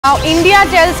Now, India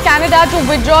tells Canada to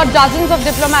withdraw dozens of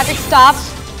diplomatic staff.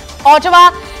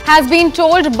 Ottawa has been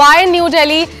told by New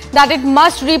Delhi that it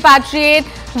must repatriate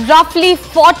roughly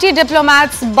 40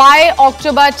 diplomats by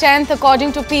October 10th,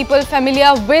 according to people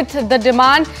familiar with the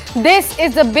demand. This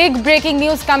is the big breaking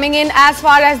news coming in as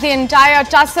far as the entire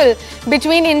tussle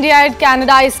between India and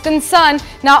Canada is concerned.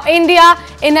 Now, India,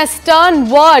 in a stern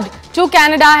word to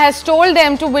Canada, has told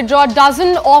them to withdraw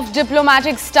dozens of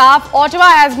diplomatic staff. Ottawa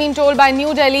has been told by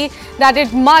New Delhi that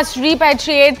it must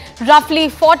repatriate roughly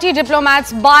 40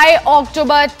 diplomats by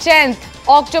October 10th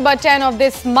of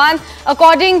this month,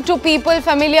 according to people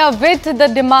familiar with the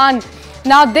demand.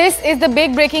 Now, this is the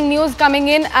big breaking news coming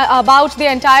in about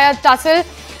the entire tussle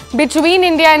between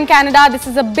India and Canada. This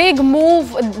is a big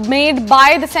move made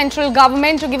by the central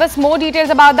government. To give us more details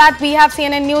about that, we have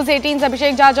CNN News 18's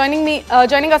Abhishek Jha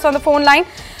joining us on the phone line.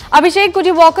 Abhishek, could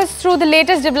you walk us through the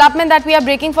latest development that we are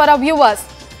breaking for our viewers?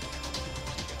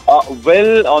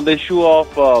 Well, on the issue of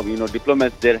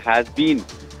diplomats, there has been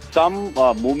some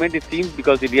movement, it seems,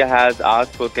 because India has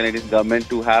asked for Canadian government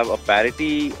to have a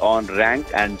parity on rank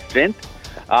and strength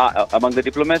among the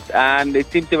diplomats, and it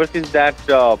seems ever since that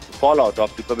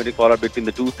diplomatic fallout between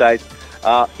the two sides,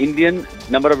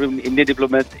 number of Indian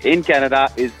diplomats in Canada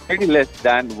is pretty less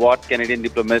than what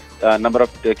number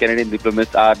of Canadian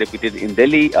diplomats are deputed in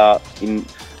Delhi in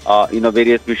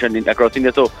various missions across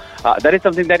India. So that is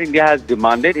something that India has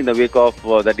demanded in the wake of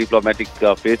the diplomatic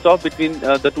face-off between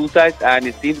the two sides, and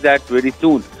it seems that very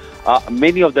soon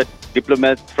many of the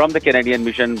diplomats from the Canadian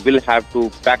mission will have to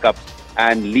pack up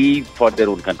and leave for their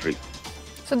own country.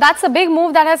 So that's a big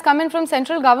move that has come in from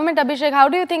central government. Abhishek, how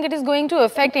do you think it is going to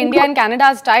affect India and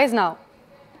Canada's ties now?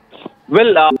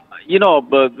 Well, a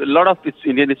lot of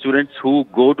Indian students who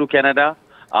go to Canada,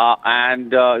 there are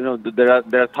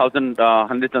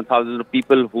hundreds and thousands of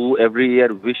people who every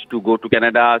year wish to go to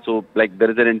Canada. So, there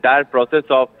is an entire process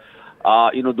of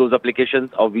those applications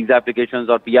of visa applications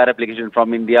or PR applications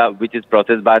from India, which is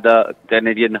processed by the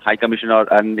Canadian High Commissioner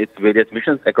and its various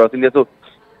missions across India. So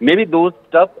maybe those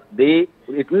stuff,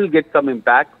 it will get some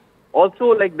impact.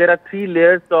 Also, there are three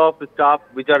layers of staff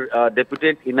which are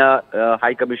deputed in a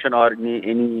High Commission or in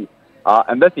any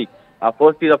embassy.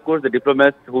 First is, of course, the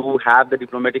diplomats who have the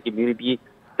diplomatic immunity.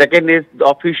 Second is the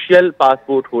official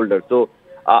passport holders. So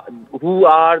who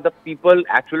are the people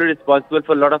actually responsible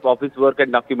for a lot of office work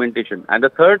and documentation. And the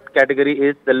third category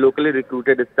is the locally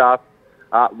recruited staff,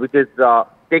 which is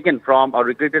taken from or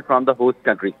recruited from the host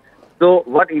country. So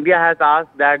what India has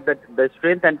asked that the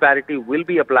strength and parity will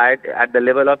be applied at the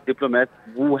level of diplomats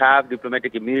who have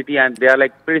diplomatic immunity, and they are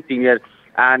pretty senior,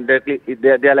 and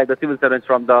they are like the civil servants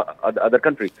from the other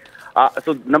country.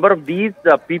 So number of these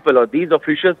people or these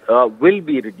officials will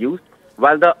be reduced,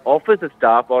 while the office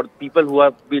staff or people who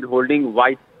have been holding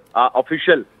white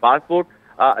official passport,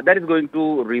 that is going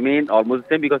to remain almost the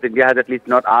same, because India has at least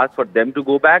not asked for them to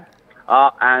go back.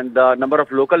 And the number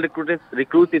of local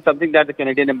recruits is something that the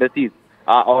Canadian embassies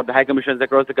or the high commissions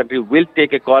across the country will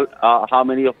take a call, how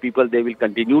many of people they will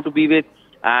continue to be with,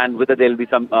 and whether there will be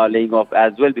some laying off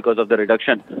as well because of the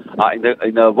reduction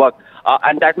in the work.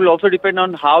 And that will also depend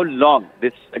on how long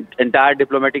this entire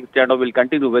diplomatic standoff will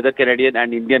continue, whether Canadian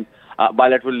and Indian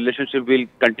bilateral relationship will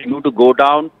continue to go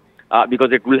down,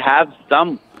 because it will have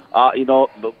some,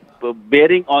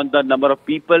 bearing on the number of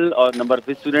people or number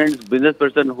of students, business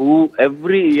person who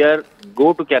every year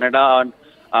go to Canada.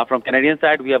 From Canadian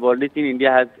side, we have already seen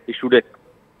India has issued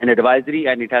an advisory,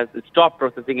 and it has stopped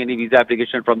processing any visa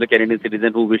application from the Canadian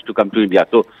citizen who wish to come to India.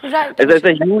 So there's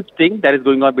a huge thing that is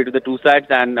going on between the two sides,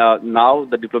 and now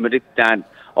the diplomatic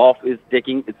stand-off is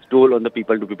taking its toll on the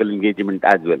people-to-people engagement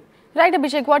as well. Right,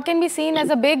 Abhishek, what can be seen as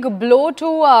a big blow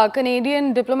to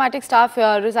Canadian diplomatic staff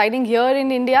residing here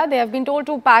in India? They have been told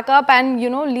to pack up and,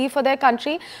 leave for their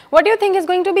country. What do you think is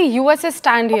going to be US's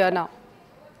stand here now?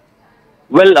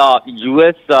 Well,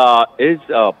 US is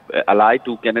allied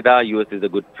to Canada. US is a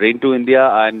good friend to India,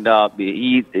 and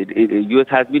US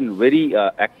has been very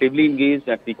actively engaged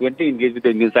and frequently engaged with the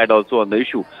Indian side also on the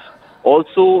issue.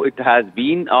 Also, it has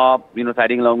been,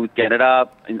 siding along with Canada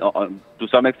to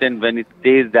some extent when it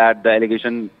says that the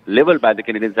allegation leveled by the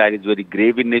Canadian side is very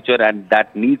grave in nature and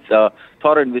that needs a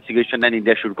thorough investigation, and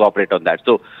India should cooperate on that.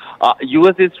 So,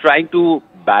 US is trying to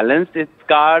balance its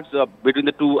cards between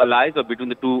the two allies or between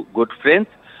the two good friends.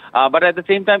 But at the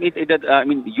same time,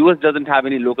 US doesn't have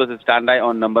any local stand-by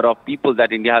on number of people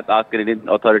that India has asked Canadian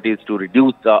authorities to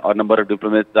reduce a number of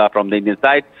diplomats from the Indian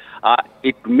side.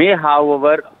 It may,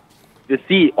 however,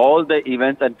 see all the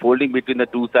events unfolding between the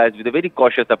two sides with a very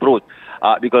cautious approach,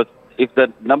 because if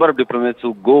the number of diplomats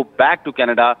who go back to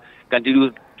Canada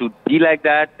continues to be like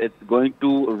that, it's going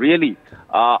to really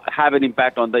have an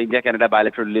impact on the India-Canada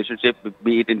bilateral relationship,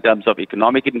 be it in terms of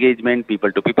economic engagement,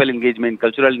 people-to-people engagement,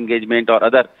 cultural engagement, or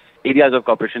other areas of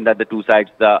cooperation that the two sides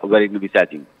were going to be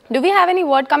setting. Do we have any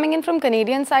word coming in from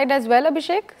Canadian side as well,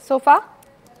 Abhishek, so far?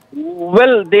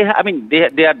 Well, they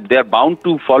are bound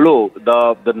to follow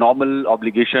the normal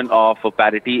obligation of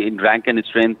parity in rank and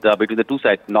strength between the two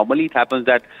sides. Normally, it happens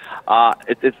that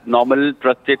it's normal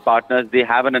trusted partners. They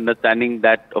have an understanding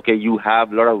that okay, you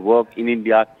have a lot of work in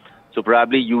India, so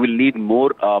probably you will need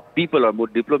more people or more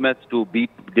diplomats to be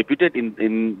deputed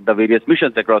in the various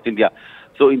missions across India.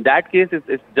 So in that case,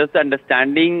 it's just the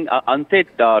understanding, unsaid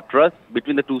trust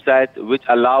between the two sides, which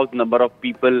allows number of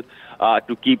people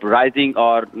to keep rising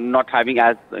or not having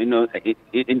as,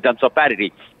 in terms of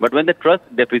parity. But when the trust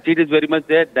deficit is very much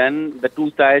there, then the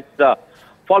two sides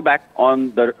fall back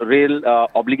on the real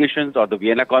obligations, or the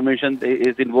Vienna Convention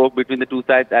is invoked between the two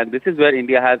sides. And this is where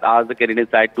India has asked the Canadian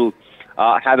side to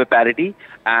have a parity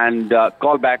and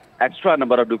call back extra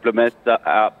number of diplomats.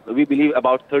 We believe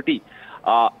about 30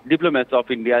 diplomats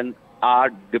of India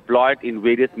are deployed in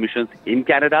various missions in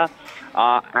Canada,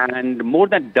 and more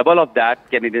than double of that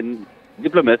Canadian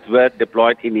diplomats were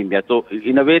deployed in India. So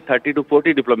in a way, 30 to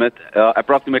 40 diplomats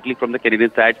approximately from the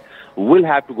Canadian side will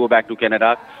have to go back to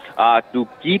Canada to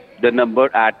keep the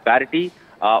number at parity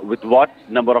with what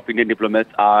number of Indian diplomats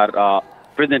are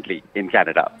presently in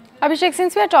Canada. Abhishek,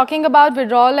 since we are talking about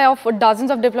withdrawal of dozens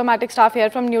of diplomatic staff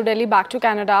here from New Delhi back to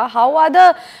Canada, how are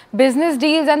the business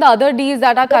deals and the other deals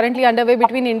that are currently underway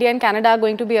between India and Canada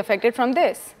going to be affected from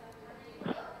this?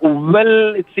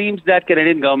 Well, it seems that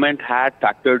Canadian government had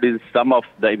factored in some of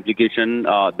the implication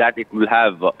that it will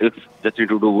have if Justin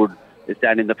Trudeau would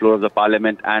stand in the floor of the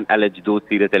parliament and allege those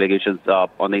serious allegations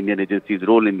on the Indian agency's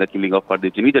role in the killing of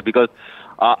Hardeep Nijjar. Because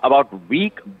about a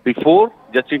week before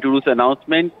Justin Trudeau's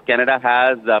announcement, Canada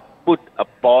has put a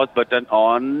pause button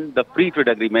on the free trade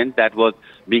agreement that was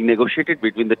being negotiated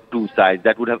between the two sides.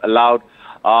 That would have allowed,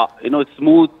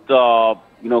 smooth,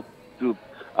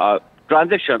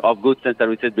 transaction of goods and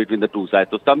services between the two sides.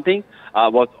 So something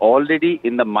was already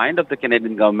in the mind of the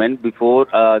Canadian government before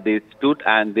they stood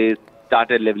and they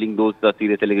started leveling those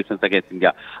serious allegations against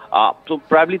India. So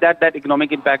probably that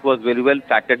economic impact was very well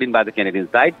factored in by the Canadian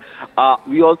side.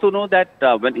 We also know that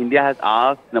when India has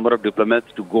asked number of diplomats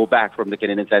to go back from the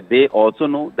Canadian side, they also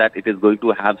know that it is going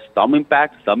to have some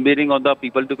impact, some bearing on the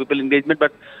people-to-people engagement,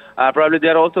 but probably they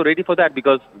are also ready for that,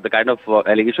 because the kind of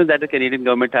allegations that the Canadian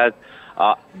government has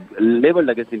labeled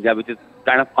against India, which is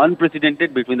kind of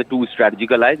unprecedented between the two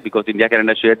strategic allies, because India and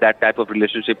Canada share that type of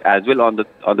relationship as well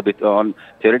on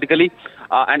theoretically.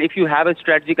 And if you have a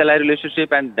strategic ally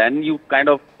relationship and then you kind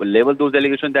of label those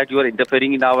allegations that you are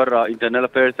interfering in our internal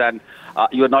affairs and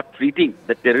you are not treating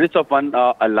the terrorists of one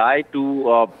ally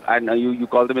to and you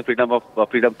call them a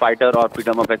freedom fighter or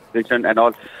freedom of expression and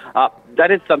all, that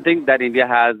is something that India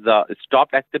has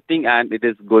stopped accepting, and it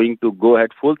is going to go ahead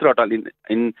full throttle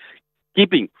in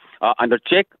keeping under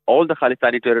check all the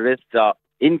Khalistani terrorists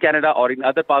in Canada or in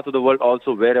other parts of the world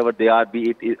also, wherever they are,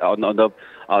 be it on the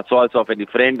soils of any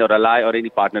friend or ally or any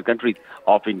partner countries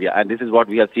of India. And this is what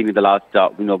we have seen in the last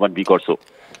 1 week or so.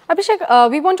 Abhishek,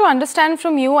 we want to understand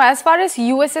from you, as far as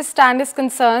US's stand is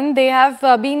concerned, they have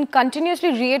been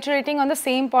continuously reiterating on the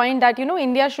same point that,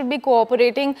 India should be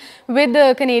cooperating with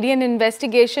the Canadian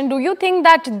investigation. Do you think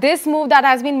that this move that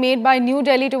has been made by New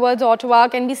Delhi towards Ottawa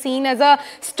can be seen as a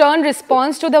stern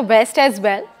response to the West as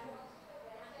well?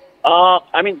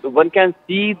 One can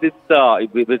see this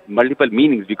with multiple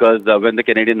meanings, because when the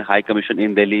Canadian High Commission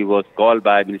in Delhi was called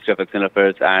by Ministry of External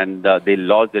Affairs and they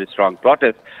lodged their strong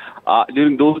protest,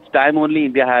 during those time only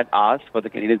India had asked for the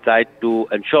Canadian side to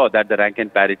ensure that the rank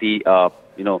and parity,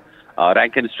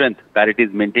 rank and strength parity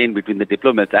is maintained between the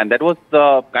diplomats. And that was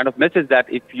the kind of message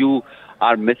that if you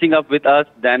are messing up with us,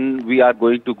 then we are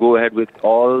going to go ahead with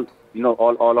all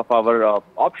of our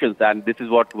options. And this is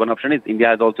what one option is. India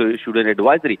has also issued an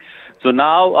advisory. So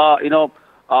now,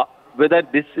 whether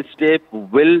this step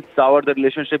will sour the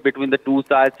relationship between the two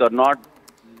sides or not,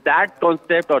 that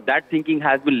concept or that thinking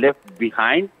has been left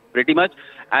behind pretty much.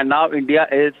 And now India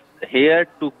is here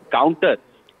to counter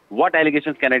what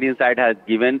allegations Canadian side has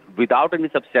given without any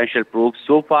substantial proof.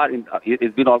 So far,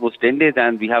 it's been almost 10 days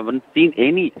and we haven't seen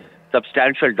any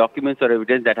substantial documents or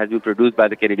evidence that has been produced by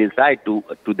the Canadian side to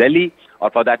Delhi,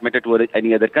 or for that matter to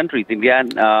any other countries. Indian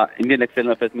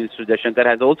External Affairs Minister Jaishankar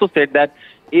has also said that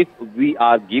if we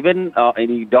are given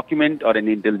any document or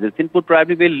any intelligence input,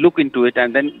 probably we'll look into it,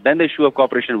 and then the issue of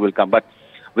cooperation will come. But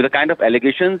with the kind of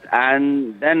allegations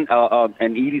and then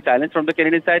an eerie silence from the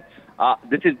Canadian side,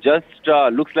 this is just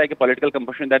looks like a political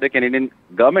compulsion that the Canadian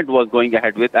government was going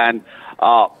ahead with, and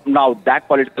now that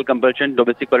political compulsion,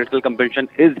 domestic political compulsion,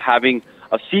 is having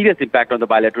a serious impact on the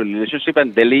bilateral relationship,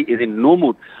 and Delhi is in no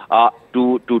mood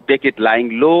to take it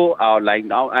lying low or lying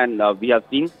down. And we have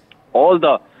seen all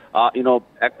the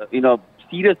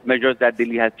serious measures that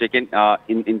Delhi has taken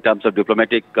in terms of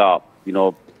diplomatic,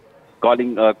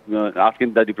 calling,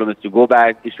 asking the diplomats to go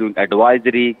back, issuing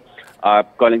advisory,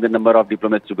 calling the number of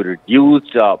diplomats to be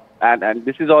reduced, and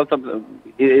this is all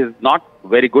is not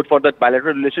very good for the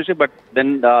bilateral relationship. But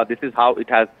then this is how it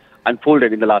has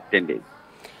unfolded in the last 10 days.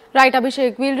 Right,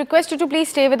 Abhishek. We'll request you to please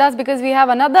stay with us because we have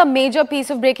another major piece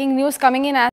of breaking news coming in.